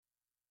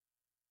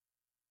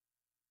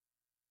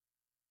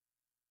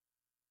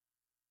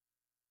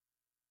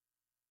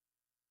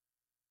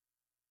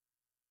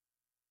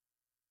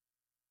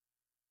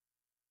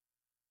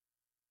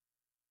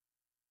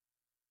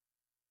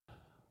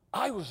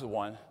I was the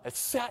one that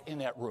sat in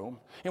that room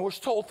and was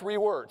told 3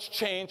 words: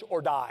 change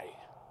or die.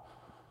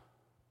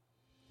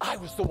 I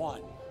was the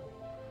one.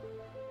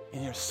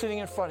 And you're sitting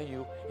in front of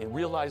you and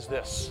realize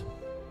this.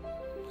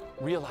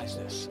 Realize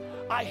this.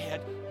 I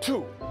had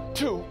two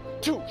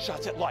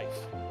shots at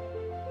life.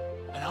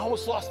 And I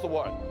almost lost the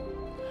one.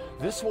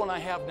 This one I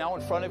have now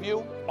in front of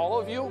you,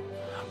 all of you,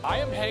 I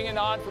am hanging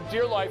on for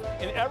dear life,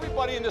 and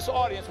everybody in this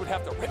audience would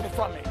have to rip it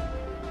from me.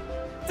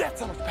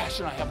 That's how much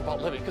passion I have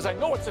about living, because I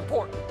know it's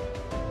important.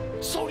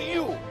 So do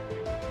you.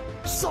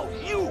 So do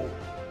you.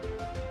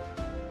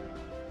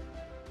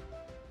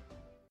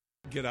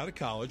 Get out of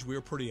college, we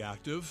were pretty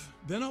active.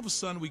 Then all of a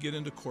sudden we get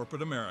into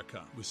corporate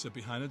America. We sit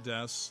behind a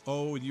desk.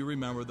 Oh, and you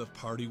remember the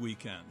party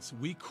weekends.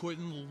 We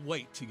couldn't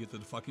wait to get to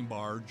the fucking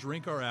bar,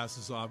 drink our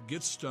asses off,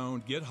 get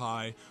stoned, get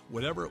high,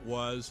 whatever it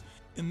was.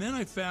 And then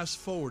I fast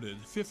forwarded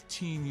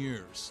 15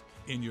 years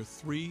and you're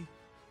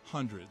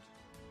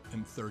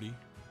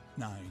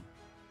 339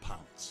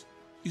 pounds.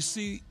 You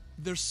see,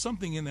 there's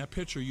something in that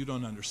picture you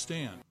don't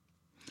understand.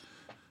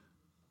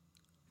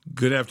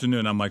 Good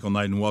afternoon, I'm Michael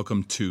Knight, and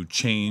welcome to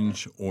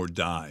Change or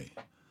Die.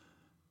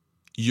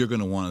 You're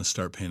going to want to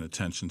start paying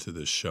attention to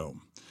this show,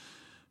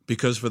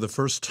 because for the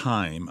first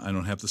time, I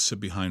don't have to sit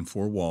behind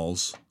 4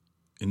 walls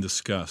and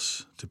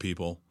discuss to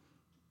people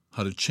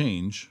how to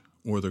change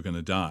or they're going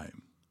to die.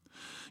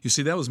 You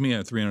see, that was me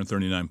at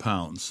 339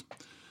 pounds.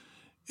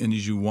 And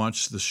as you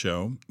watch the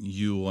show,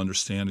 you'll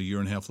understand a year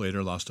and a half later,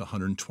 I lost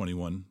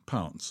 121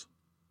 pounds.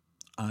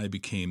 I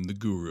became the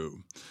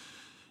guru.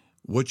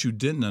 What you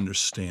didn't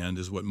understand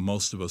is what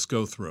most of us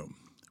go through.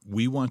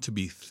 We want to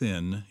be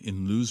thin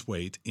and lose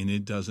weight, and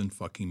it doesn't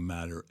fucking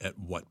matter at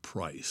what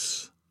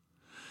price.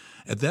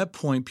 At that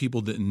point, people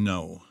didn't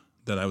know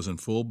that I was in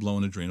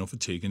full-blown adrenal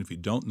fatigue, and if you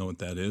don't know what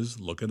that is,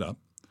 look it up.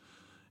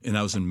 And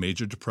I was in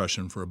major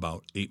depression for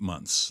about 8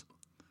 months.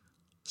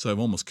 So I've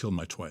almost killed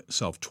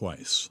myself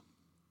twice.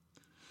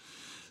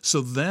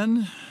 So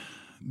then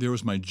there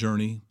was my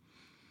journey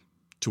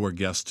to our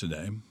guest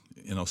today,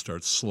 and I'll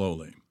start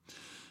slowly,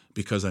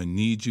 because I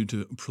need you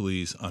to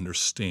please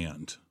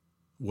understand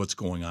what's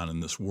going on in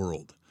this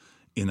world.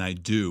 And I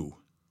do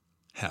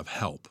have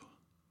help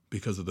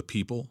because of the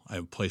people I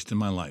have placed in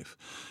my life.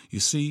 You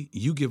see,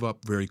 you give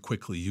up very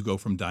quickly. You go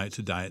from diet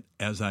to diet,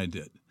 as I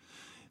did.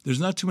 There's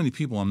not too many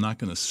people I'm not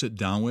going to sit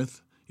down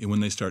with, and when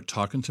they start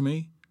talking to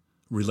me,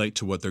 relate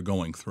to what they're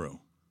going through.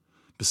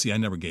 But see, I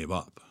never gave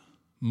up.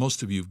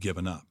 Most of you have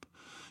given up.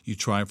 You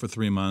try for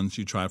 3 months,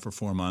 you try for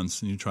 4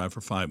 months, and you try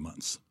for 5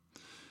 months.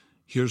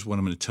 Here's what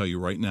I'm going to tell you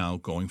right now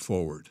going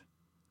forward.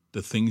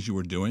 The things you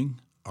are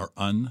doing are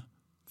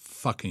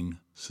unfucking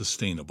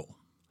sustainable.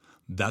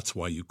 That's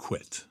why you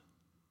quit.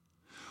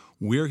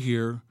 We're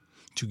here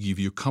to give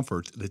you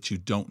comfort that you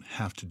don't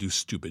have to do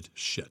stupid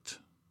shit.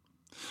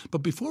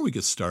 But before we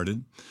get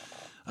started,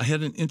 I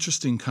had an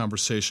interesting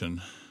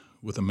conversation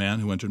with a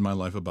man who entered my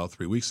life about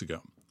 3 weeks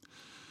ago.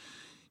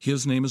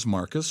 His name is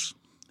Marcus,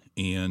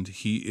 and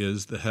he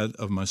is the head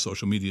of my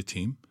social media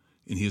team,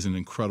 and he is an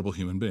incredible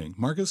human being.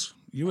 Marcus,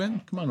 you in?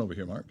 Come on over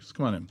here, Marcus.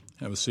 Come on in.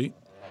 Have a seat.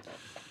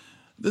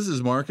 This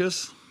is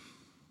Marcus.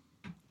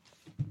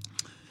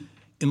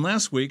 And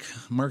last week,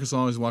 Marcus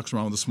always walks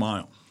around with a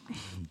smile.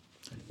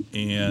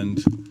 And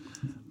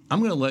I'm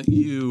going to let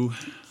you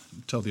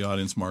tell the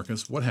audience,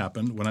 Marcus, what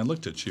happened when I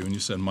looked at you and you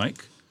said,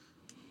 Mike,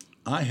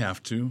 I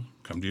have to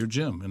come to your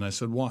gym. And I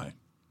said, why?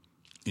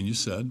 And you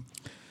said...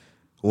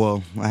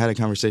 Well, I had a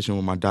conversation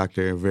with my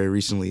doctor very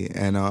recently,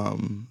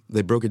 and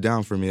they broke it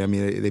down for me. I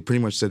mean, they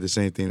pretty much said the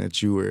same thing,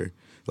 that you were,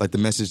 like the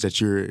message that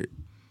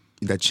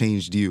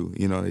changed you.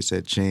 You know, they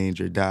said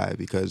change or die,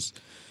 because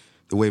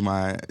the way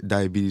my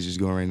diabetes is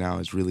going right now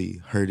is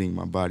really hurting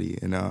my body.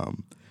 And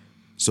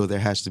so there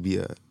has to be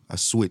a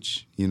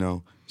switch, you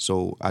know.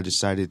 So I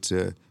decided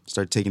to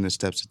start taking the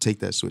steps to take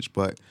that switch.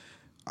 But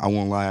I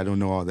won't lie, I don't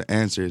know all the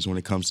answers when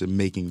it comes to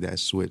making that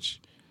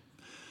switch.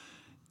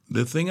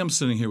 The thing I'm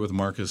sitting here with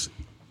Marcus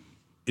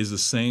is the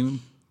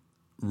same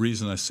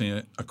reason I say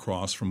it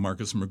across from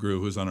Marcus McGrew,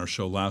 who was on our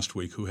show last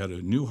week, who had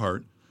a new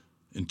heart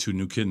and 2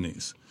 new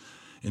kidneys.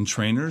 And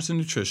trainers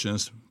and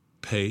nutritionists,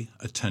 pay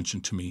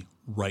attention to me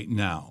right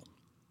now.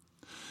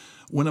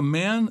 When a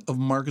man of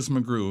Marcus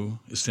McGrew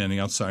is standing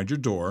outside your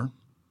door,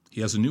 he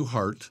has a new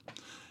heart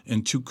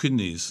and 2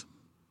 kidneys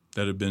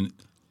that have been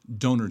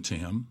donored to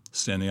him,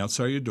 standing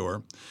outside your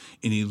door,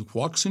 and he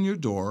walks in your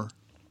door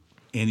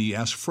and he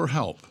asks for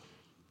help.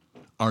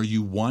 Are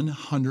you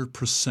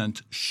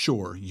 100%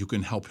 sure you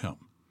can help him?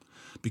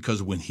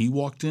 Because when he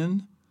walked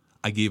in,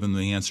 I gave him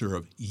the answer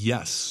of,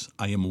 yes,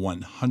 I am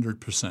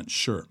 100%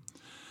 sure.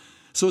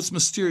 So it's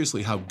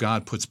mysteriously how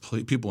God puts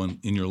people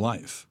in your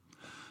life.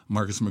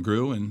 Marcus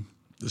McGrew and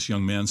this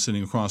young man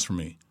sitting across from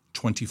me,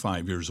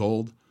 25 years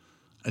old,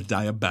 a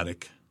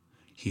diabetic.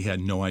 He had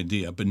no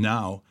idea. But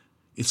now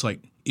it's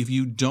like, if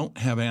you don't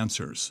have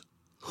answers,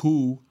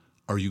 who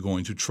are you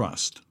going to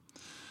trust?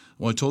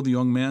 Well, I told the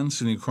young man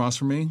sitting across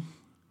from me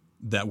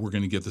that we're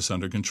going to get this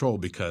under control,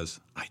 because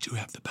I do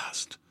have the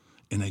best.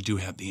 and I do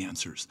have the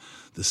answers.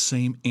 The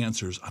same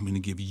answers I'm going to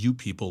give you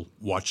people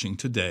watching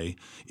today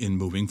in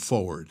moving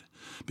forward,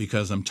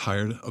 because I'm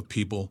tired of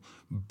people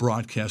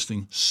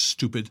broadcasting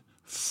stupid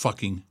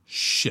fucking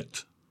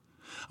shit.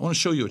 I want to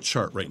show you a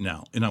chart right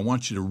now, and I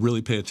want you to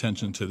really pay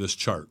attention to this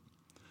chart.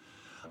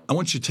 I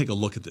want you to take a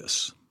look at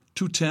this.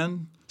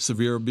 210,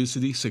 severe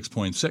obesity,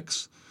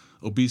 6.6.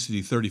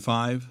 Obesity,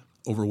 35.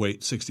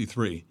 Overweight,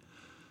 63.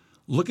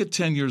 Look at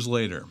 10 years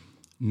later.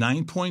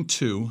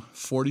 9.2,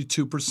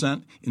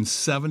 42%, and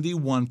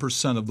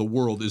 71% of the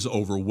world is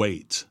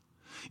overweight.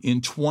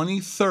 In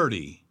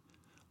 2030,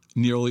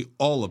 nearly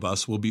all of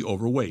us will be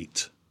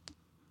overweight.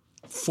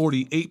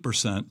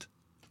 48%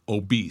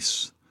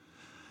 obese.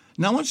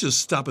 Now I want you to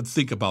stop and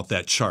think about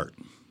that chart.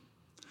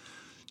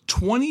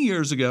 20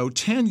 years ago,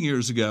 10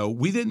 years ago,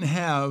 we didn't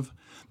have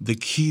the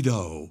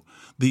keto,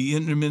 the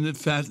intermittent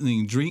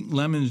fasting, drink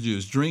lemon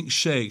juice, drink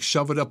shake,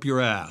 shove it up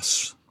your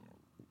ass.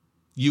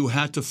 You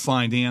had to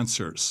find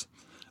answers.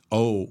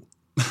 Oh,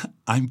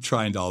 I'm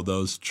trying all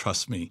those,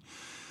 trust me.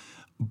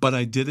 But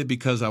I did it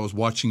because I was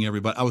watching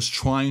everybody. I was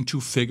trying to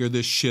figure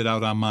this shit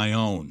out on my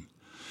own.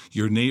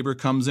 Your neighbor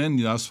comes in,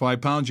 you lost 5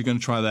 pounds, you're going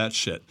to try that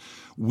shit.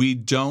 We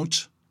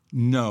don't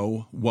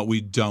know what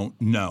we don't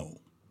know.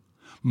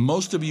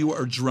 Most of you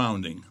are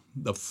drowning.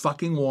 The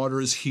fucking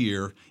water is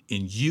here,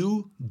 and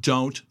you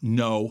don't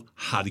know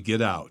how to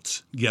get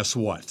out. Guess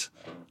what?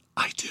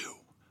 I do.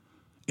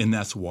 And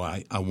that's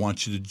why I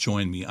want you to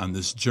join me on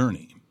this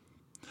journey.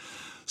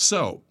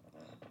 So,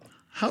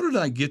 how did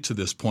I get to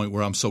this point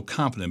where I'm so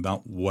confident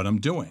about what I'm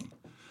doing?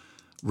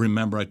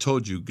 Remember, I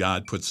told you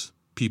God puts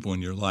people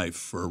in your life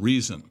for a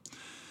reason.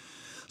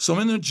 So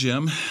I'm in the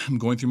gym. I'm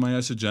going through my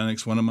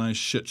isogenics, one of my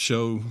shit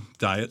show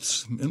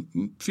diets,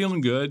 and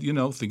feeling good,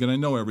 thinking I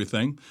know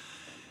everything.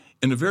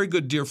 And a very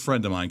good dear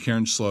friend of mine,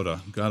 Karen Slota.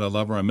 God, I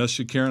love her. I miss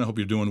you, Karen. I hope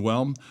you're doing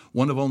well.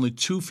 One of only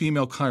 2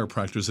 female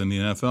chiropractors in the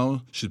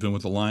NFL. She's been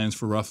with the Lions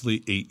for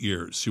roughly 8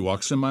 years. She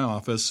walks in my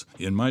office,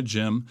 in my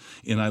gym,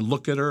 and I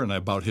look at her and I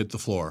about hit the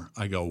floor.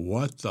 I go,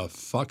 what the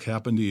fuck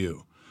happened to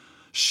you?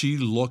 She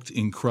looked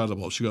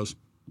incredible. She goes,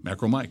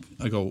 Macro Mike.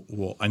 I go,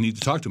 well, I need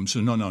to talk to him. She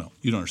said, no,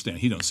 you don't understand.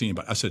 He don't see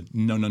anybody. I said,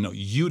 no,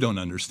 you don't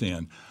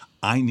understand.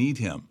 I need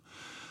him.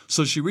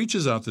 So she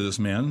reaches out to this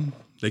man.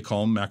 They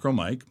call him Macro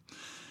Mike.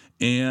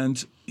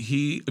 And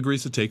he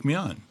agrees to take me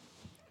on.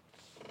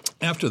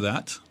 After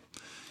that,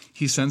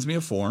 he sends me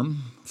a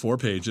form, 4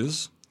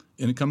 pages,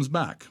 and it comes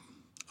back.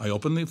 I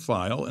open the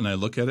file, and I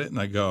look at it, and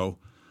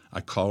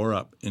I call her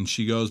up. And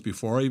she goes,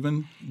 before I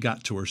even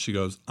got to her, she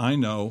goes, I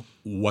know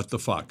what the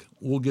fuck.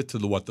 We'll get to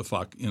the what the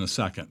fuck in a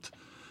second.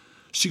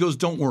 She goes,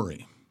 don't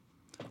worry.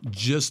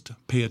 Just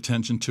pay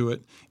attention to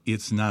it.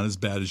 It's not as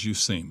bad as you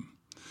seem.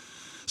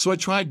 So I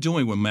tried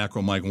doing what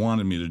Macro Mike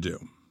wanted me to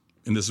do.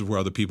 And this is where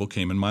other people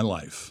came in my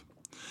life.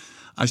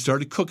 I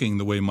started cooking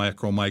the way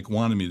Macro Mike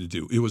wanted me to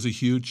do. It was a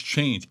huge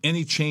change.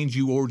 Any change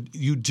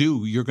you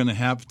do, you're going to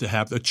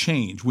have a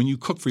change. When you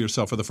cook for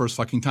yourself for the first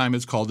fucking time,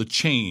 it's called a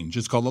change.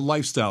 It's called a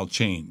lifestyle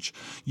change.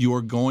 You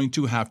are going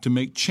to have to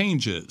make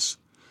changes.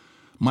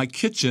 My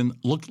kitchen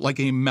looked like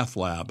a meth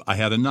lab. I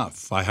had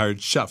enough. I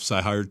hired chefs.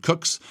 I hired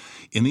cooks.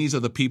 And these are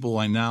the people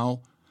I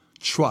now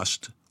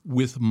trust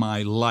with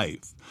my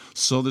life.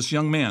 So this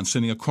young man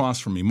sitting across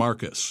from me,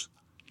 Marcus,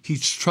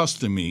 he's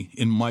trusting me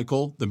in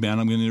Michael, the man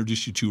I'm going to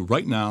introduce you to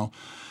right now.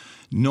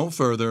 No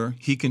further.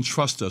 He can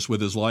trust us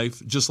with his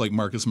life, just like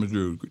Marcus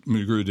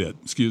McGrew did.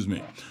 Excuse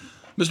me.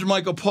 Mr.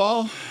 Michael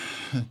Paul,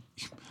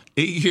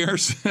 8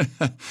 years.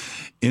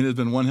 It has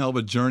been one hell of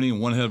a journey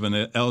and one hell of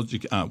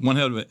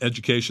an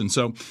education.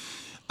 So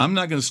I'm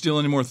not going to steal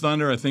any more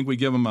thunder. I think we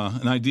give them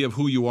an idea of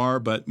who you are,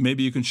 but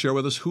maybe you can share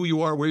with us who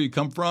you are, where you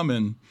come from,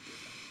 and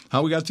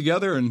how we got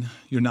together and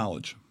your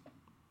knowledge.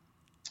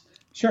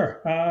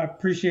 Sure. I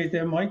appreciate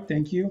that, Mike.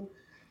 Thank you.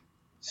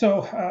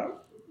 So,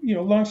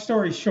 long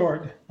story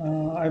short,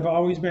 I've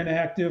always been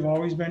active,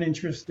 always been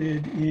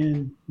interested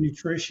in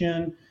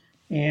nutrition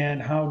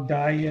and how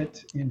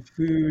diet and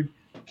food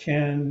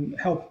can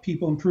help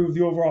people improve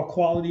the overall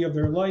quality of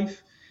their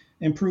life,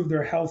 improve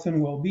their health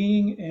and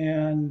well-being,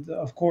 and,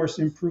 of course,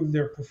 improve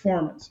their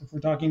performance. If we're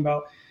talking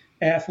about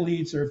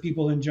athletes or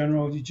people in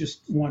general, you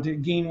just want to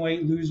gain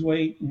weight, lose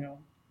weight,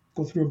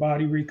 go through a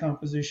body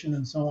recomposition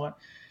and so on.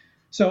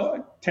 So I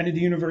attended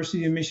the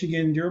University of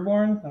Michigan,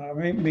 Dearborn,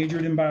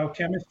 majored in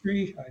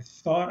biochemistry. I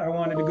thought I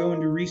wanted to go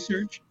into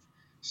research,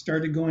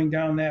 started going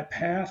down that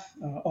path.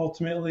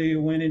 Ultimately,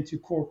 went into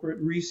corporate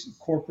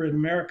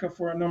America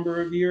for a number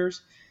of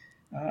years,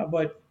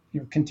 but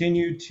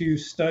continued to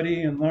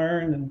study and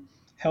learn and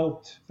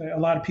helped a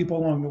lot of people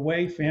along the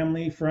way,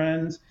 family,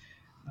 friends,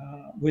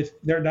 with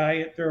their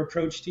diet, their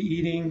approach to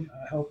eating,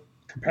 helped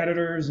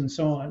competitors and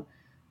so on,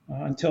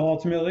 until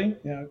ultimately,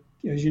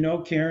 as you know,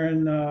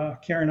 Karen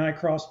and I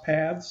crossed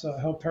paths,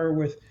 helped her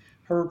with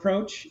her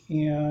approach,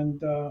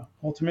 and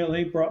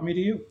ultimately brought me to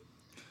you.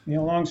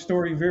 Long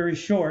story very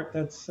short,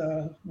 that's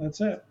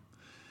it.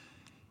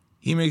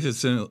 He makes it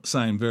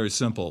sound very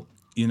simple.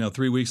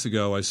 3 weeks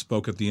ago, I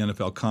spoke at the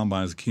NFL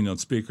Combine as a keynote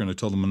speaker, and I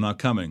told them I'm not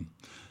coming.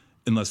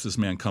 unless this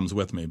man comes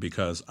with me,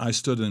 because I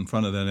stood in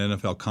front of that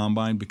NFL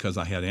combine because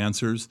I had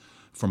answers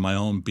for my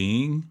own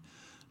being,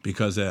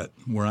 because at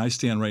where I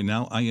stand right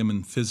now, I am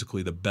in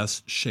physically the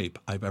best shape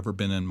I've ever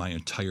been in my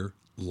entire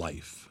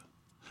life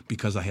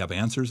because I have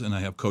answers and I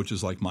have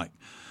coaches like Mike.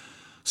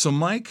 So,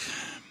 Mike,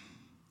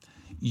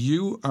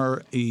 you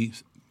are a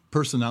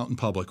person out in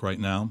public right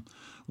now.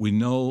 We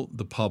know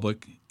the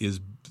public is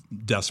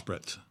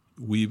desperate.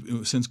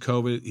 Since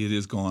COVID, it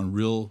has gone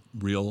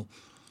real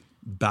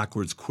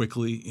backwards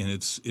quickly, and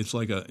it's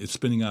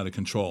spinning out of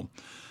control.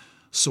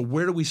 So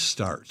where do we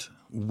start?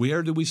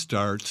 Where do we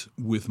start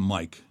with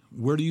Mike?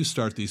 Where do you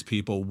start these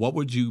people? What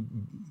would you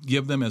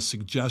give them as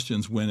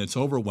suggestions when it's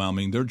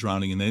overwhelming, they're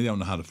drowning, and they don't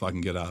know how to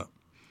fucking get out?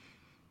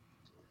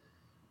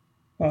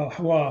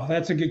 Wow,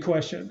 that's a good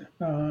question.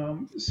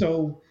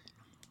 So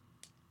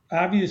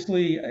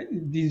obviously,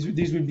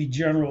 these would be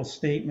general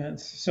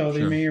statements, so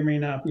they may or may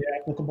not be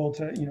applicable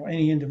to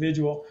any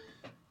individual.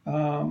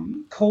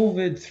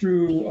 COVID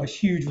threw a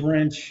huge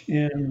wrench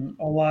in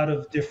a lot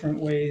of different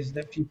ways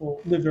that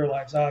people live their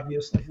lives.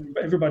 Obviously,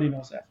 everybody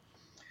knows that.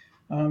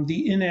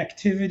 The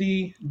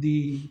inactivity,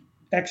 the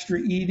extra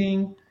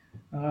eating,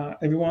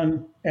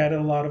 everyone added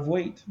a lot of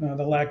weight.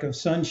 The lack of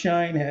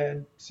sunshine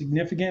had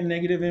significant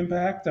negative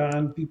impact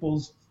on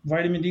people's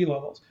vitamin D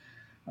levels,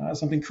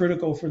 something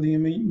critical for the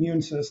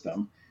immune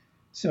system.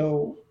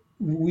 So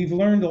we've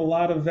learned a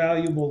lot of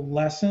valuable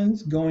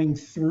lessons going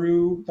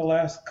through the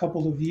last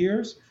couple of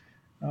years.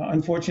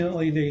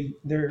 Unfortunately,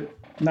 they're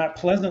not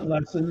pleasant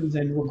lessons,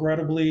 and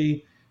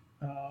regrettably,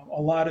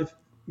 a lot of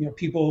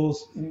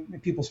people's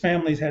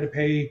families had to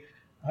pay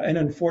an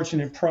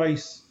unfortunate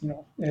price,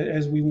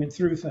 as we went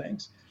through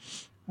things.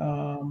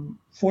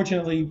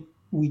 Fortunately,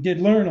 we did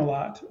learn a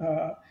lot.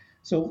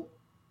 So,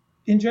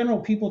 in general,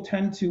 people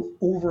tend to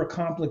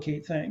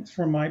overcomplicate things.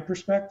 From my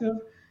perspective,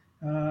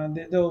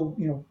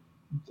 they'll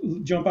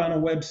jump on a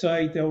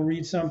website, they'll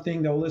read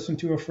something, they'll listen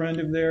to a friend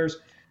of theirs,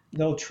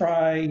 they'll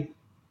try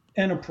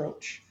an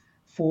approach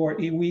for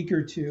a week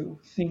or two,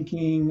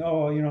 thinking, I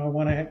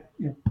want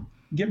to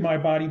get my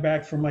body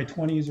back from my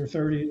 20s or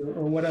 30s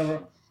or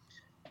whatever.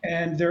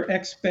 And their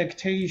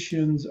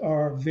expectations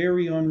are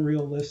very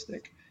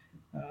unrealistic.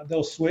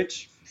 They'll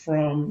switch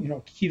from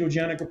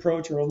ketogenic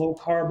approach or a low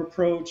carb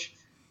approach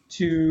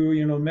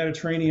to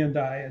Mediterranean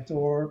diet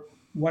or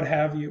what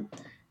have you.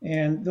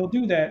 And they'll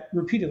do that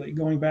repeatedly,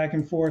 going back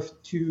and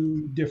forth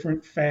to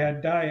different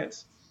fad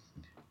diets.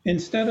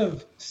 Instead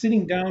of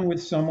sitting down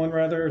with someone,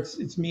 whether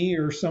it's me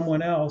or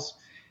someone else,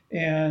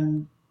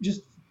 and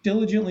just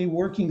diligently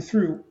working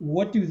through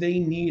what do they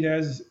need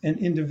as an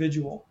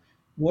individual,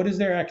 what is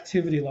their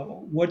activity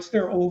level, what's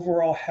their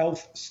overall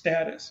health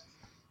status,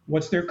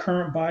 what's their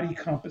current body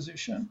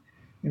composition,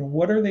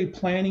 what are they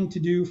planning to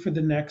do for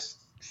the next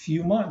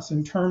few months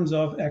in terms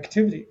of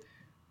activity?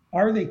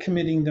 Are they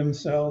committing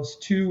themselves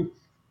to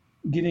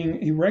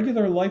getting a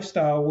regular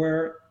lifestyle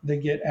where they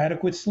get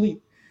adequate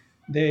sleep?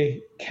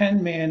 They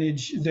can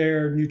manage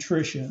their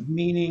nutrition,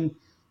 meaning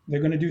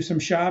they're going to do some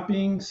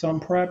shopping, some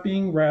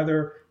prepping,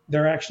 rather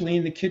they're actually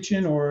in the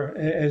kitchen, or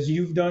as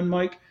you've done,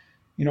 Mike,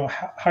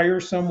 hire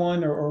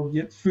someone or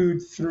get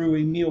food through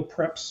a meal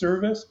prep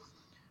service.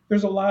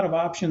 There's a lot of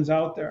options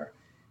out there.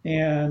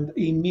 And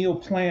a meal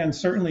plan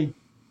certainly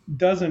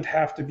doesn't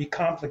have to be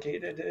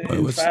complicated.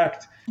 In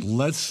fact,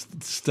 let's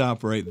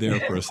stop right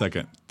there for a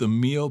second. The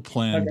meal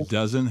plan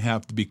doesn't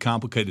have to be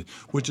complicated,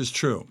 which is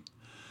true.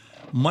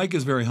 Mike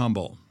is very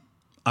humble.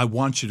 I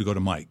want you to go to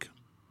Mike.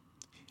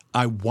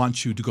 I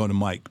want you to go to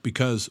Mike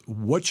because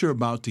what you're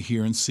about to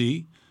hear and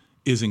see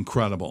is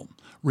incredible.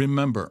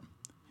 Remember,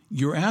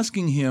 you're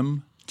asking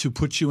him to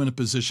put you in a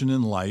position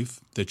in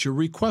life that you're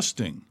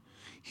requesting.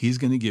 He's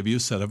going to give you a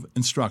set of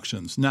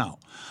instructions. Now,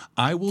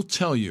 I will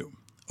tell you,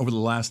 over the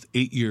last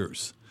 8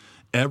 years,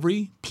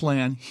 every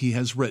plan he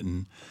has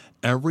written,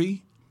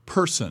 every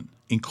person,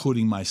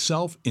 including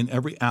myself and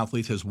every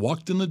athlete, has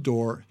walked in the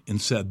door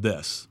and said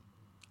this: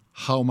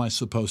 how am I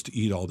supposed to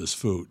eat all this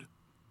food?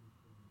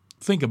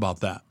 Think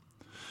about that.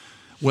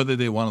 Whether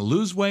they want to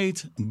lose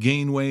weight,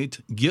 gain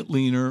weight, get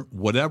leaner,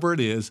 whatever it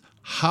is,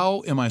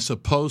 how am I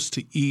supposed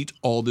to eat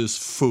all this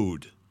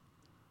food?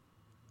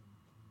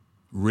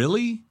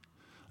 Really?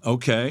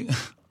 Okay,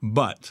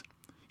 but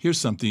here's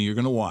something you're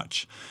going to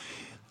watch.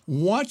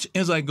 Watch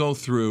as I go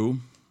through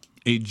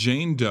a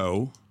Jane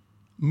Doe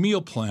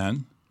meal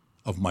plan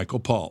of Michael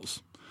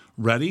Paul's.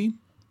 Ready?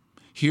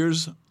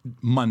 Here's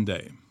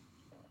Monday.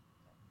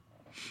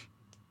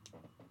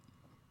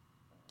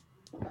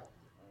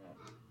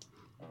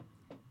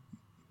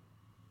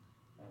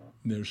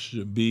 There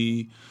should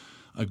be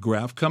a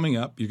graph coming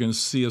up. You're going to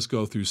see us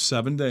go through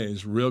 7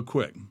 days real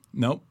quick.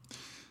 Nope.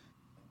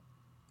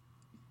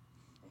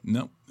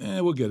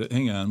 We'll get it.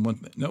 Hang on.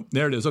 Nope.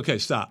 There it is. Okay,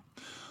 stop.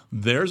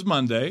 There's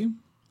Monday.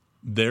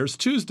 There's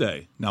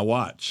Tuesday. Now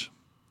watch.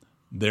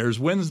 There's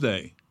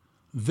Wednesday.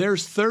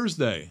 There's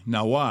Thursday.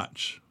 Now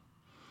watch.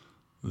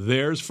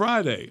 There's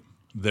Friday.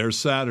 There's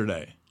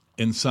Saturday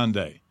and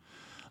Sunday.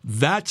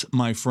 That,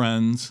 my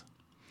friends,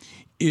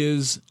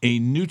 is a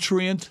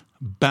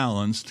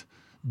nutrient-balanced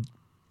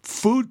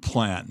food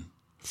plan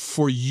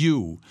for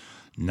you,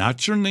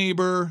 not your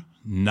neighbor,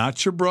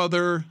 not your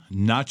brother,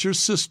 not your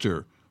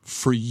sister,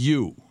 for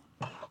you.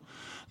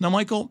 Now,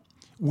 Michael,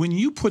 when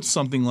you put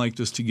something like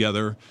this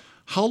together,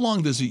 how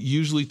long does it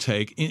usually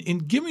take?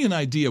 And give me an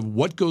idea of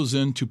what goes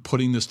into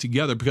putting this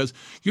together, because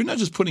you're not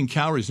just putting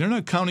calories. You're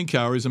not counting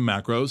calories and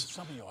macros.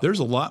 There's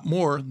a lot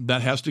more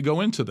that has to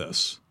go into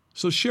this.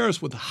 So share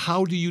us with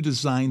how do you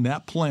design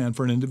that plan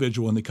for an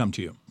individual when they come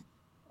to you?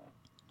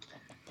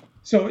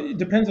 So it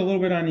depends a little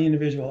bit on the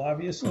individual,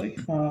 obviously.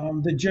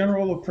 The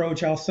general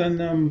approach, I'll send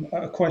them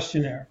a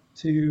questionnaire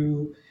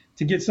to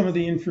get some of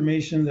the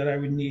information that I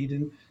would need,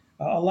 and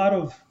a lot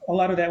of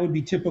that would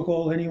be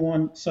typical.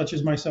 Anyone such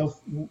as myself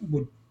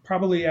would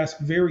probably ask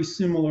very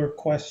similar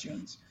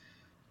questions.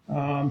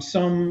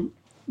 Some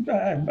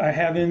I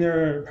have in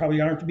there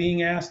probably aren't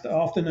being asked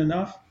often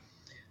enough,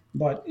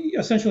 but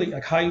essentially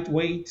like height,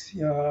 weight,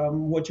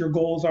 what your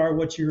goals are,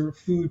 what your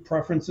food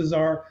preferences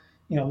are,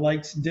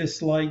 likes,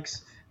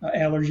 dislikes,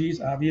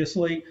 allergies,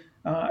 obviously,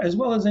 as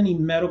well as any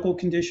medical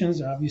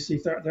conditions. Obviously,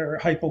 if they're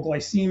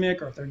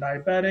hypoglycemic or if they're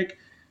diabetic,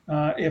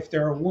 if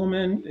they're a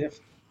woman, if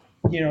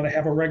they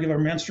have a regular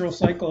menstrual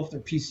cycle, if they're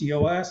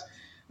PCOS,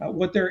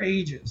 what their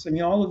age is. I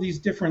mean, all of these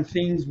different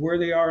things, where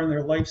they are in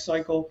their life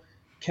cycle,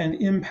 can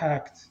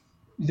impact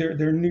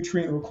their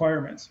nutrient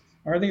requirements.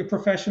 Are they a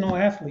professional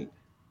athlete?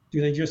 Do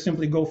they just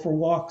simply go for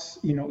walks,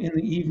 in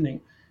the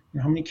evening?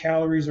 How many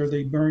calories are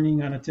they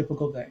burning on a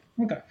typical day?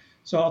 Okay,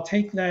 so I'll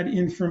take that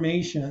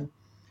information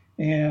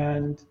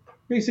and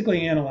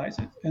basically analyze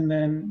it. And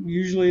then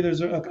usually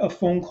there's a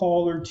phone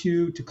call or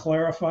two to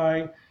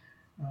clarify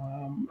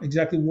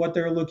exactly what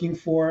they're looking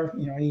for,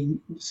 any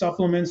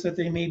supplements that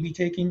they may be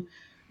taking,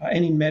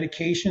 any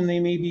medication they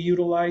may be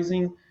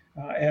utilizing,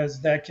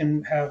 as that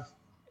can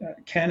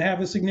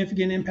have a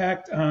significant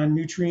impact on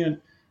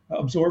nutrient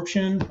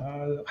absorption,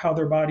 how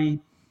their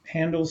body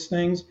handles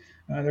things.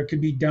 There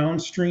could be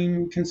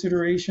downstream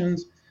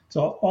considerations.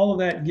 So all of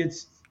that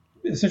gets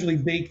essentially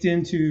baked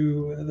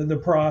into the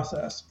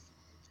process.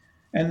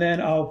 And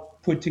then I'll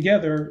put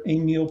together a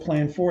meal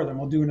plan for them.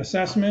 I'll do an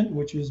assessment,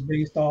 which is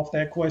based off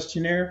that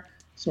questionnaire,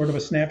 sort of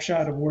a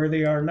snapshot of where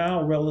they are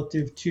now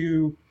relative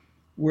to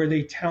where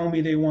they tell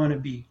me they want to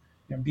be,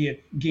 be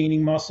it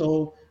gaining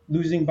muscle,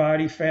 losing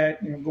body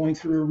fat, going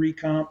through a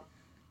recomp,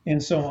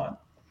 and so on.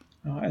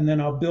 And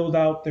then I'll build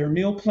out their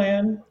meal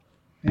plan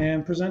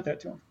and present that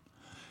to them.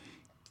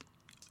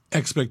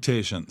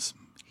 Expectations.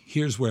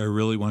 Here's where I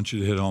really want you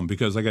to hit home,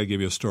 because I got to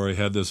give you a story. I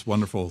had this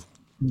wonderful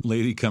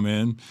lady come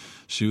in.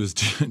 She was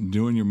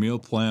doing your meal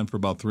plan for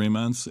about 3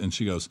 months, and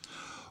she goes,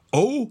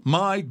 "Oh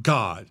my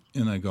God."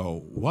 And I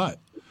go, "What?"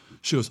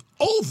 She goes,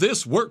 "Oh,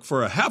 this work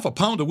for a half a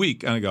pound a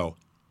week." And I go,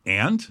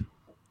 "And?"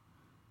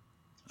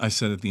 I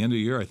said, at the end of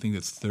the year, I think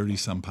it's 30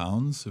 some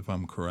pounds, if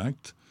I'm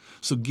correct.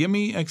 So give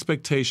me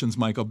expectations,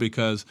 Michael,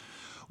 because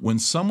when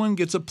someone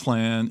gets a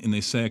plan and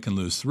they say I can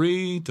lose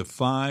 3 to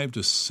 5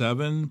 to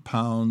 7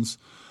 pounds,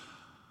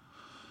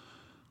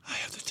 I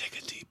have to take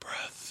a deep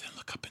breath and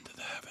look up into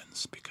the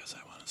heavens because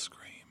I want to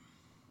scream.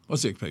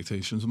 What's the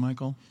expectations,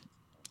 Michael,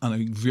 on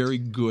a very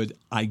good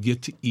I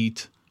get to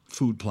eat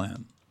food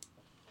plan,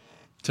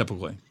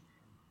 typically?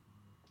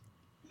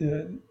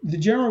 The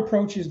general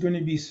approach is going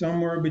to be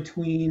somewhere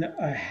between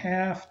a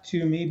half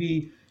to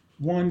maybe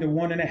 1 to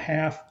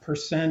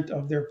 1.5%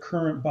 of their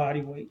current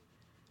body weight.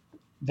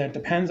 That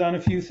depends on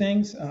a few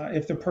things.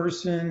 If the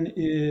person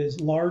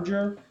is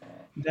larger,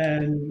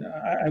 then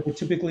I would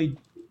typically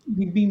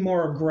be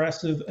more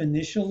aggressive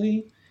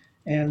initially,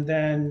 and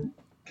then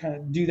kind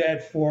of do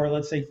that for,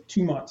 let's say,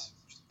 2 months,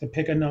 to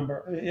pick a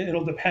number.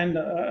 It'll depend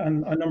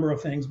on a number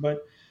of things,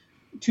 but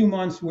 2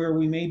 months where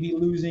we may be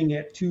losing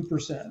at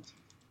 2%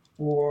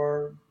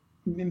 or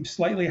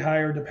slightly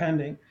higher,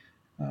 depending.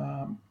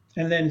 And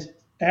then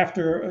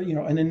after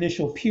an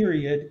initial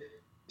period,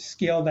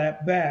 scale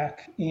that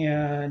back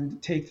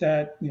and take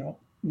that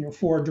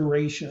for a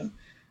duration.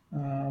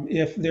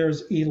 If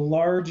there's a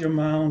large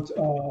amount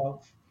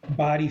of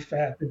body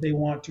fat that they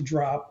want to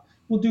drop,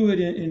 we'll do it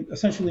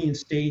essentially in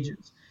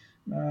stages.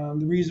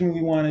 The reason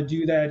we want to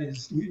do that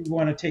is we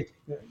want to take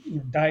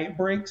diet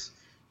breaks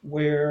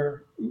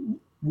where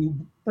we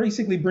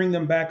basically bring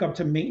them back up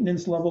to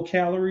maintenance level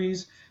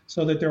calories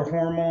so that their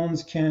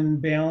hormones can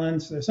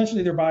balance.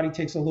 Essentially, their body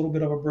takes a little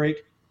bit of a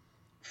break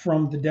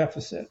from the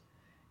deficit,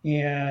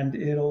 and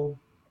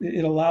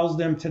it allows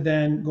them to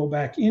then go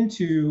back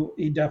into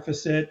a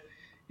deficit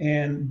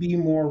and be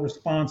more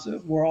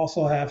responsive. We'll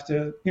also have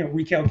to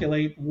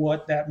recalculate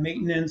what that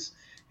maintenance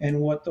and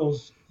what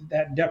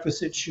that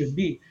deficit should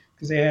be,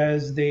 because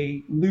as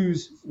they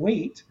lose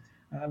weight,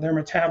 their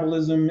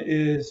metabolism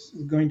is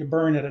going to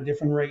burn at a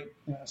different rate,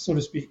 so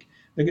to speak.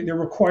 Their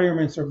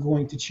requirements are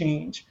going to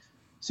change.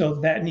 So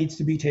that needs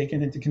to be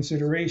taken into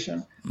consideration.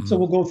 Mm-hmm. So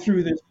we'll go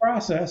through this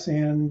process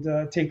and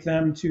take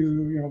them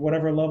to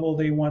whatever level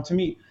they want to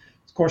meet.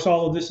 Of course,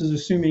 all of this is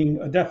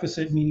assuming a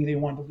deficit, meaning they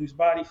want to lose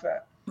body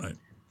fat. Right.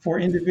 For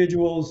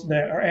individuals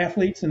that are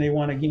athletes and they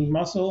want to gain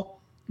muscle,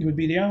 it would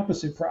be the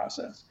opposite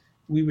process.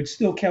 we would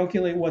still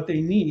calculate what they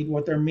need,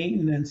 what their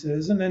maintenance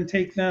is, and then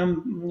take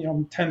them,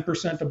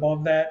 10%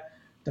 above that,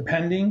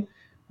 depending,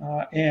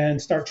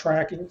 and start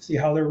tracking, see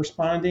how they're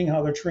responding,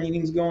 how their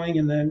training's going,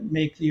 and then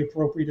make the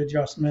appropriate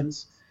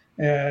adjustments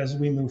as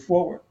we move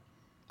forward.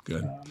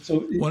 Good.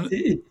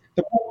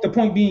 The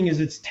point being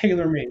is it's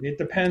tailor-made. It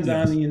depends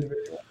on the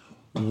individual.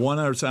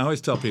 I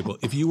always tell people,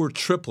 if you were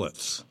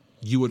triplets,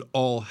 you would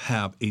all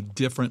have a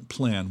different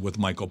plan with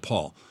Michael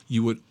Paul.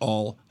 You would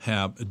all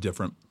have a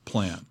different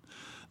plan.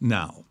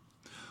 Now,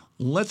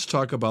 let's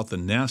talk about the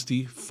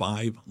nasty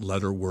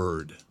 5-letter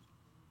word,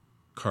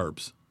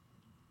 carbs.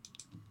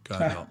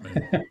 God help me.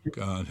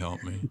 God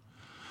help me.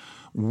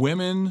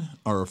 Women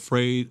are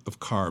afraid of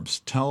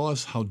carbs. Tell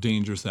us how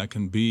dangerous that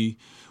can be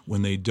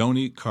when they don't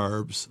eat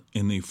carbs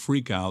and they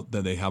freak out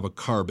that they have a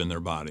carb in their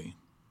body.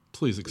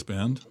 Please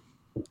expand.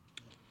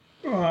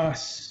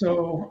 That's a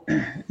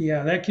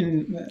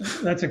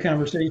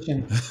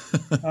conversation.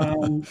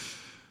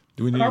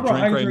 Do we need a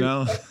drink right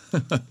now?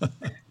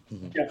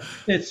 Yeah,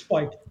 it's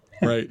spiked.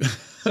 Right.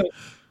 So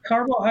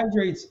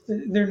carbohydrates,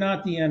 they're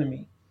not the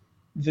enemy.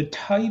 The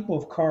type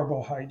of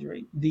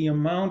carbohydrate, the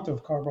amount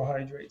of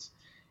carbohydrates,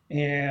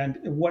 and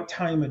what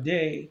time of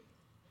day,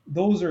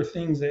 those are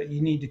things that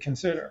you need to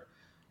consider.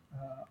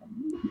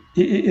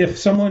 If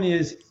someone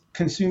is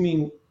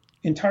consuming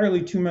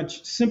entirely too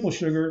much simple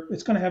sugar,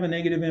 it's going to have a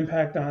negative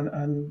impact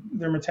on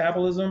their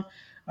metabolism,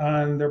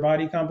 on their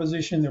body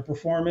composition, their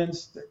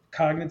performance, their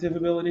cognitive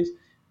abilities.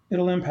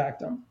 It'll impact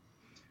them.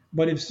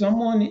 But if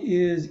someone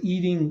is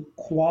eating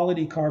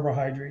quality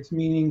carbohydrates,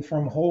 meaning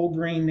from whole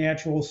grain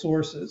natural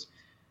sources,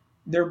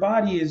 their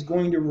body is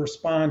going to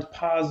respond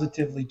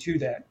positively to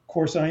that. Of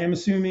course, I am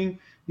assuming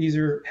these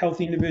are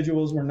healthy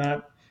individuals. We're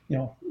not,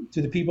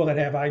 to the people that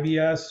have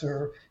IBS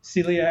or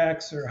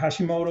celiacs or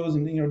Hashimoto's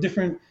and,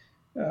 different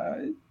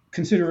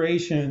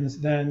considerations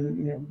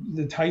than,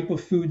 the type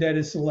of food that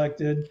is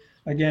selected,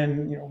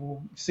 again,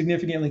 will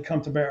significantly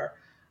come to bear.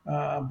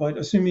 But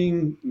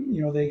assuming,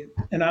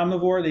 an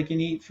omnivore, they can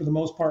eat for the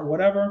most part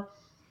whatever.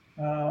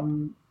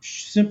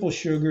 Simple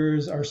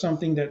sugars are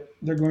something that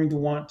they're going to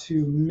want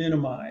to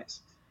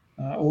minimize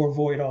or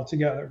avoid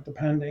altogether,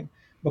 depending.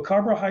 But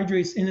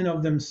carbohydrates in and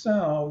of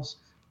themselves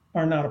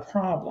are not a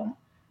problem.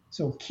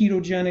 So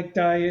ketogenic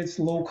diets,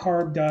 low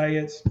carb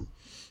diets,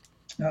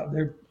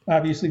 they're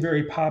obviously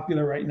very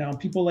popular right now.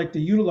 People like to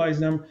utilize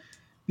them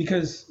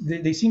because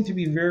they seem to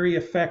be very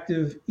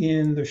effective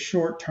in the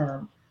short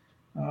term.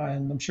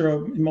 And I'm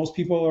sure most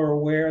people are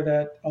aware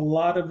that a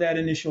lot of that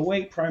initial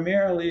weight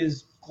primarily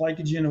is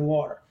glycogen and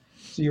water.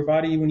 So your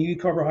body, when you eat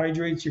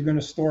carbohydrates, you're going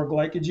to store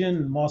glycogen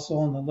in the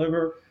muscle and the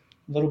liver,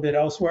 a little bit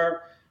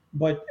elsewhere.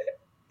 But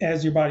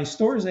as your body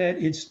stores that,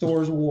 it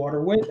stores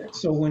water with it.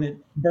 So when it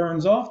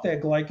burns off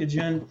that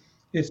glycogen,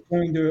 it's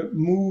going to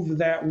move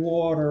that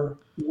water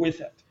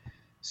with it.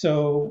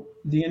 So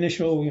the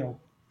initial,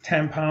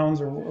 10 pounds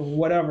or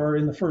whatever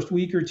in the first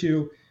week or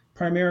two,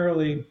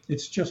 primarily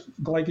it's just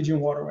glycogen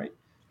water weight.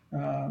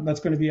 That's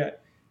going to be it.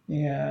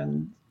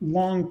 And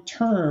long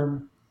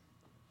term,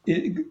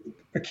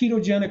 a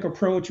ketogenic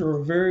approach or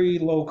a very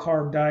low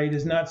carb diet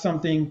is not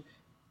something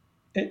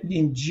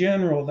in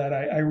general that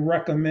I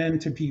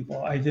recommend to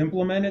people. I've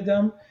implemented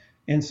them,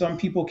 and some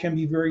people can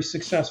be very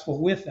successful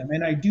with them.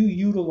 And I do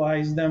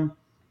utilize them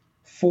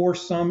for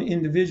some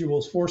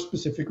individuals for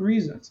specific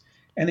reasons.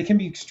 And they can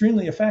be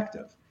extremely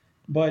effective,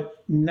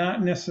 but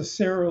not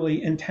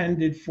necessarily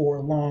intended for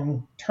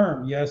long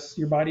term. Yes,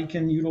 your body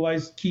can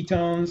utilize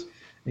ketones.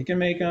 They can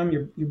make them.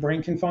 Your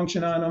brain can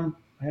function on them.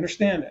 I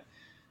understand it.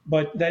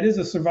 But that is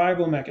a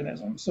survival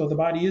mechanism. So the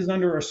body is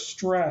under a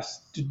stress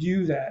to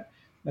do that.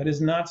 That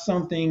is not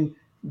something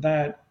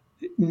that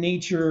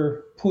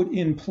nature put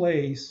in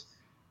place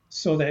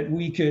so that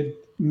we could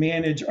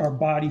manage our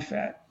body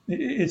fat.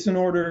 It's in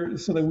order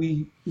so that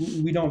we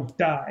don't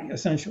die,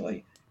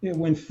 essentially,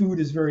 when food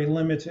is very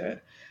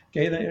limited.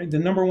 Okay, the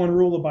number one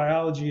rule of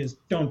biology is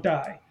don't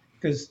die,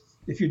 because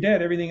if you're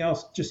dead, everything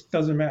else just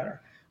doesn't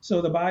matter.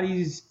 So the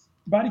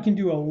body can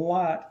do a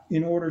lot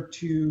in order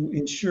to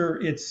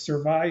ensure its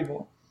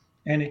survival,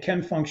 and it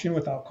can function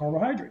without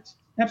carbohydrates.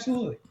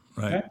 Absolutely.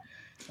 Right. Okay?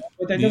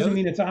 But that doesn't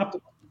mean it's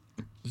optimal.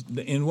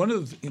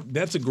 And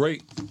that's a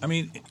great,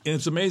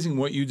 it's amazing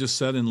what you just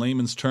said in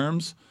layman's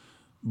terms,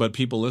 but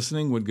people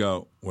listening would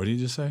go, what did you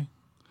just say?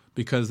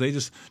 Because they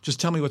just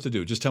tell me what to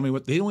do. Just tell me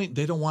what they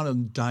don't want to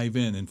dive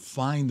in and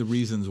find the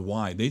reasons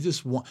why. They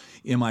just want,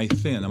 am I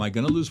thin? Am I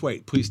going to lose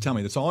weight? Please tell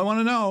me. That's all I want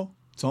to know.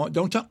 I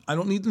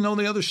don't need to know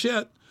the other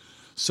shit.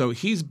 So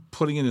he's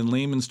putting it in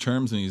layman's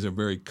terms, and he's a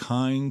very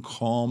kind,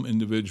 calm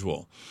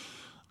individual.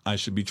 I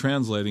should be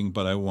translating,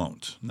 but I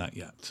won't. Not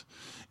yet.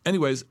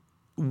 Anyways,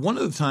 one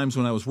of the times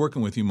when I was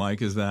working with you,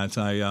 Mike, is that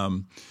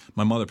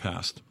my mother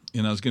passed.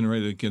 And I was getting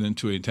ready to get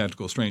into a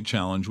tactical strength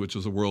challenge, which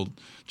was a world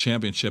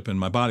championship, and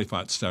my body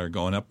fat started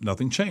going up.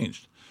 Nothing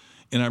changed.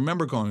 And I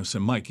remember going and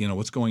said, Mike,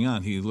 what's going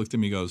on? He looked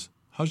at me and goes,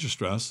 how's your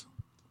stress?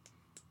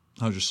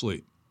 How's your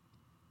sleep?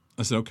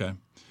 I said, okay.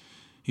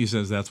 He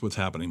says, that's what's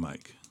happening,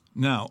 Mike.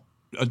 Now,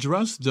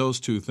 address those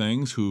two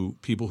things.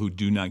 People who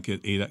do not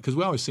get 8 hours, because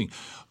we always think,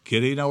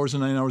 get 8 hours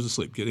and 9 hours of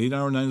sleep, get 8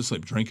 hours and 9 hours of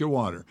sleep, drink your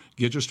water,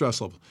 get your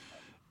stress level.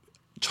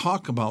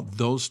 Talk about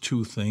those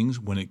two things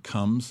when it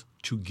comes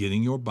to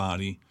getting your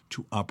body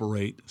to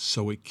operate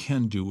so it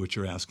can do what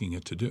you're asking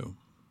it to do.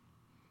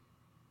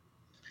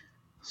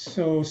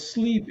 So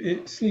sleep,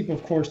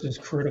 of course, is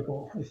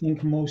critical. I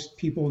think most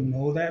people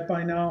know that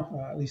by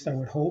now, at least I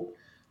would hope.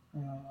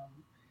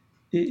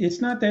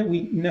 It's not that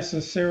we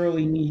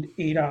necessarily need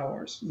 8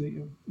 hours.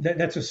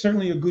 That's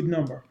certainly a good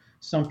number.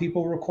 Some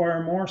people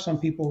require more, some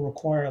people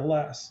require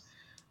less.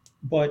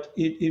 But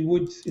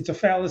it's a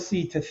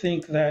fallacy to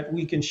think that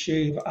we can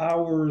shave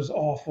hours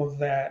off of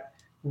that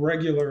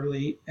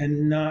regularly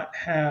and not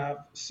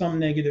have some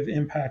negative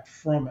impact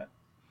from it.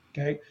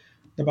 Okay,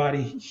 the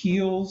body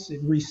heals,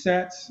 it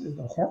resets.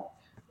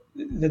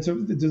 There's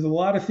a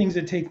lot of things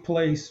that take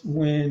place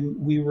when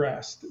we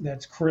rest.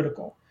 That's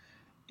critical.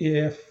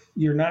 If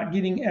you're not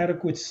getting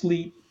adequate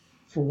sleep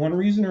for one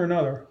reason or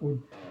another,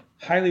 would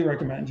highly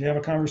recommend you have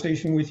a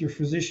conversation with your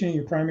physician,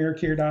 your primary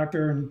care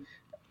doctor,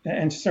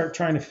 and start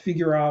trying to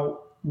figure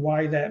out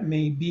why that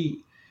may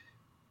be.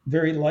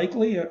 Very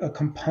likely a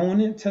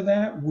component to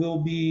that will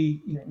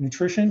be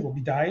nutrition, will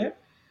be diet,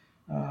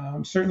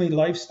 certainly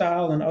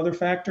lifestyle and other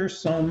factors,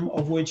 some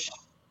of which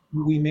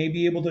we may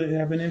be able to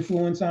have an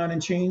influence on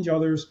and change,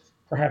 others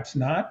perhaps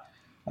not.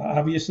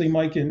 Obviously,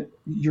 Mike, in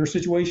your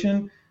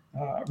situation,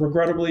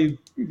 regrettably,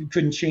 you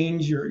couldn't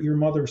change your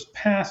mother's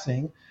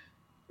passing,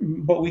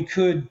 but we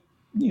could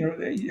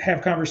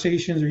have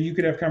conversations, or you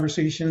could have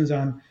conversations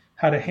on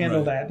how to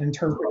handle that,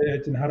 interpret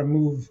it, and how to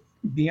move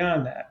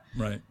beyond that.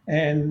 Right.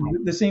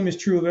 And the same is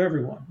true of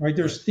everyone, right?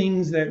 There's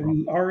things that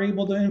we are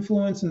able to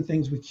influence and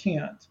things we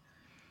can't.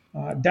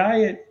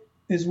 Diet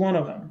is one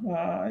of them,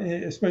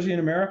 especially in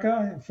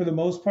America. For the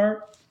most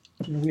part,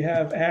 we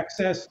have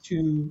access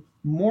to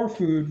more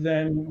food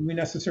than we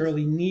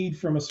necessarily need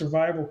from a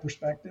survival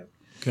perspective.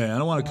 Okay, I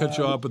don't want to cut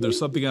you off, but there's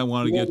something I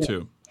want to get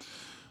to.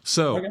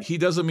 So he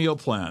does a meal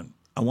plan.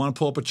 I want to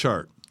pull up a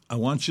chart. I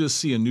want you to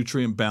see a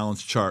nutrient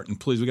balance chart. And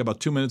please, we got about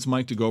 2 minutes,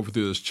 Mike, to go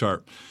through this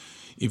chart.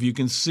 If you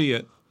can see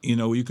it,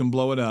 you can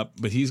blow it up.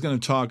 But he's going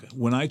to talk,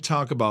 when I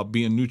talk about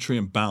being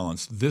nutrient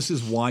balanced, this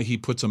is why he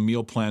puts a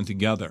meal plan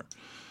together.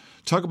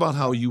 Talk about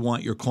how you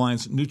want your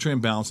clients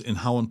nutrient balanced and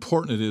how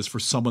important it is for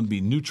someone to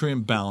be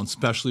nutrient balanced,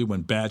 especially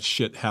when bad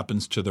shit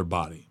happens to their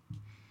body.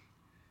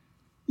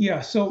 Yeah,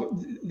 so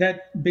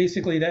that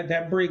basically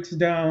that breaks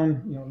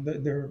down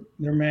their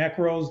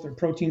macros, their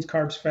proteins,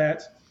 carbs,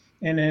 fats,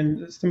 and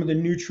then some of the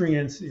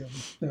nutrients,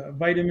 the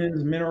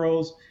vitamins,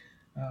 minerals,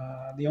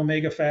 the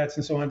omega fats,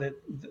 and so on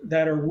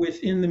that are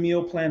within the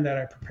meal plan that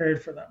I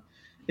prepared for them.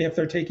 If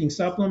they're taking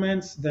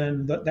supplements,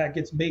 then that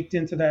gets baked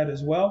into that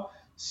as well,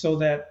 so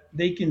that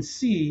they can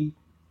see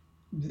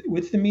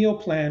with the meal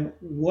plan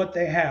what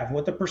they have,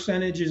 what the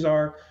percentages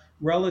are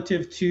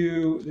relative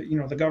to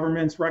the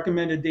government's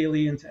recommended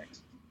daily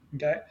intakes.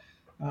 Okay,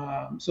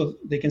 so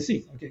they can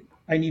see, okay,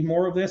 I need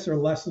more of this or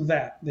less of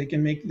that. They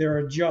can make their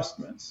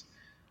adjustments.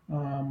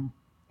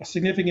 A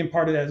significant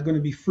part of that is going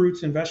to be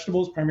fruits and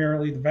vegetables,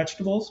 primarily the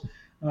vegetables.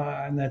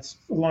 And that's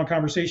a long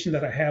conversation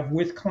that I have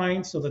with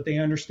clients so that they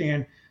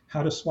understand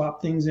how to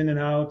swap things in and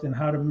out and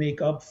how to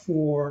make up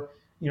for,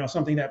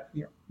 something that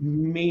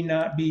may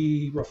not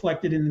be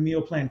reflected in the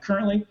meal plan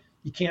currently.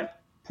 You can't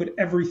put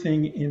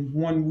everything in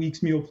 1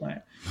 week's meal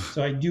plan.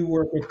 So I do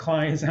work with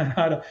clients on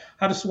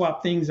how to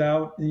swap things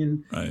out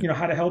and,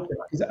 how to help them.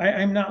 Because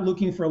I'm not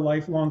looking for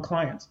lifelong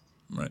clients.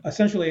 Right.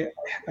 Essentially,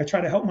 I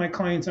try to help my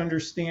clients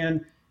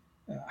understand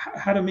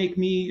how to make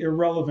me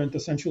irrelevant,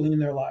 essentially, in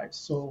their lives.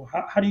 So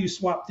how do you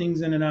swap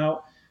things in and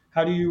out?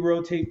 How do you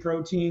rotate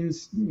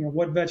proteins?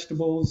 What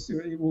vegetables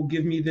will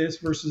give me this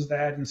versus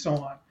that, and so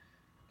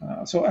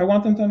on. So I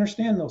want them to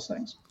understand those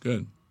things.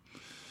 Good.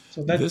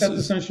 So that's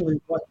essentially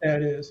what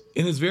that is.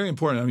 And it's very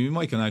important. I mean,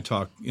 Mike and I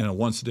talk,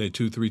 once a day,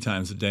 2-3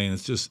 times a day, and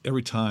it's just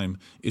every time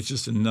it's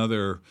just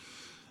another.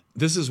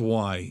 This is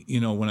why,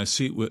 when I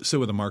sit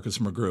with a Marcus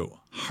McGrew,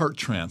 heart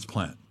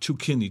transplant, 2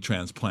 kidney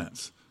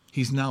transplants.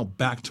 He's now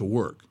back to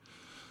work.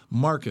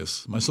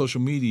 Marcus, my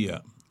social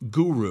media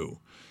guru,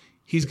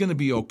 he's going to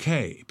be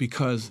okay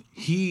because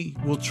he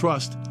will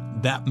trust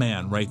that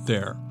man right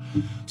there.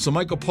 So,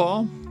 Michael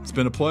Paul, it's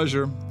been a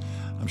pleasure.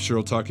 I'm sure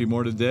we'll talk to you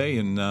more today,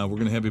 and we're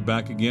going to have you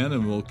back again,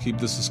 and we'll keep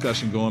this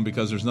discussion going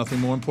because there's nothing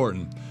more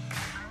important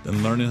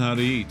than learning how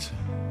to eat.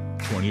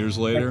 20 years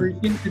later. I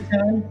appreciate the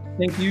time.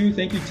 Thank you.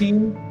 Thank you,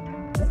 team.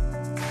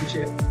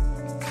 Appreciate it.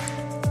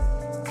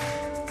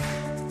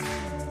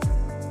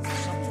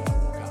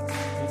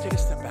 Take a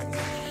step back.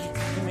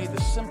 He made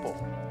this simple.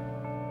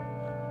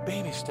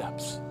 Baby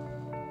steps.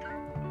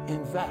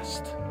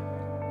 Invest.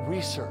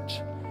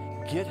 Research.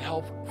 Get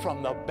help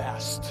from the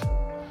best.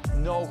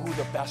 Know who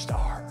the best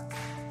are.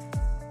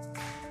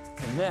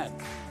 And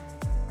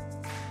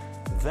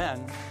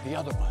then the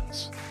other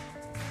ones.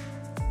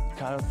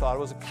 Kind of thought it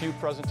was a cute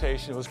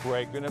presentation. It was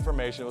great, good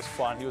information. It was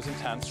fun. He was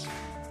intense.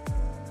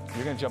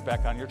 You're going to jump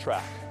back on your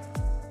track.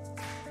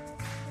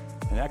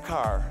 And that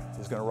car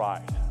is going to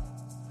ride.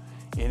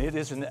 And it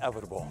is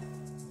inevitable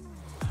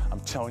I'm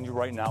telling you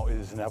right now, it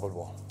is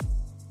inevitable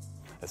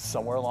that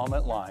somewhere along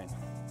that line,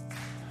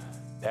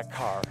 that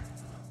car,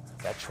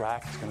 that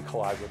track is going to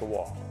collide with a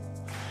wall.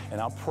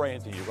 And I'm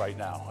praying to you right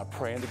now. I'm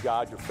praying to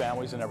God, your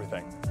families and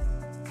everything,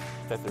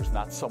 that there's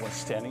not someone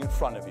standing in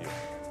front of you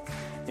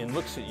and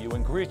looks at you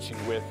and greets you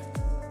with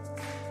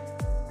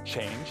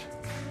change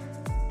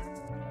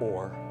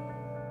or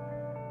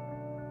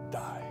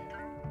die.